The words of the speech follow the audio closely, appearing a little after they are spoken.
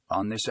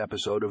On this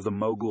episode of the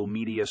Mogul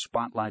Media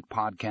Spotlight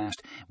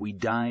Podcast, we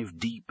dive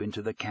deep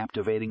into the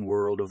captivating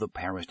world of the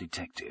Paris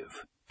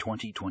Detective.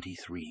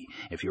 2023.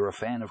 If you're a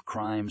fan of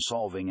crime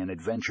solving and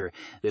adventure,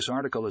 this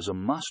article is a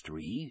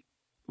must-read.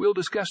 We'll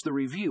discuss the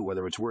review,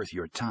 whether it's worth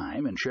your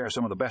time, and share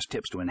some of the best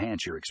tips to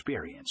enhance your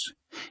experience.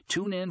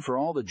 Tune in for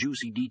all the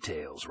juicy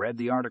details. Read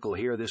the article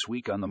here this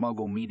week on the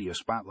Mogul Media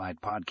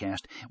Spotlight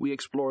Podcast. We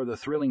explore the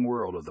thrilling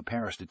world of the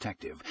Paris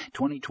Detective.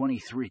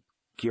 2023.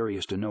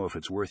 Curious to know if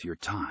it's worth your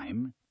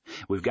time?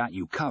 We've got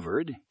you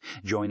covered.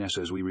 Join us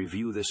as we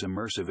review this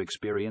immersive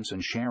experience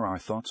and share our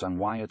thoughts on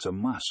why it's a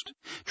must.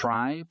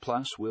 Try,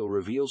 plus we'll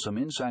reveal some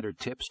insider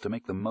tips to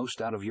make the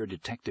most out of your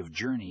detective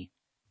journey.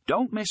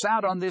 Don't miss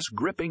out on this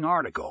gripping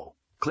article.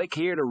 Click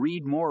here to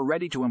read more.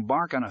 Ready to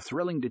embark on a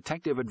thrilling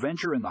detective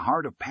adventure in the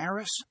heart of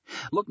Paris?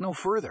 Look no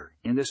further.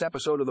 In this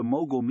episode of the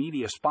Mogul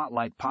Media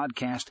Spotlight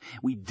Podcast,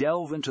 we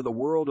delve into the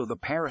world of the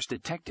Paris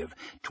Detective.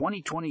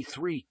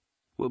 2023.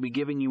 We'll be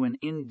giving you an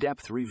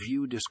in-depth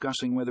review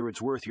discussing whether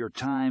it's worth your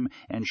time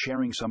and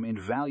sharing some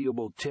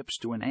invaluable tips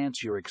to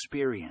enhance your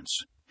experience.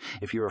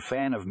 If you're a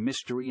fan of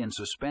mystery and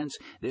suspense,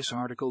 this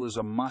article is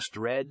a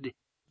must-read.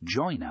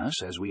 Join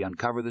us as we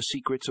uncover the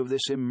secrets of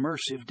this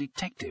immersive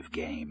detective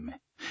game.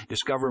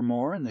 Discover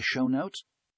more in the show notes.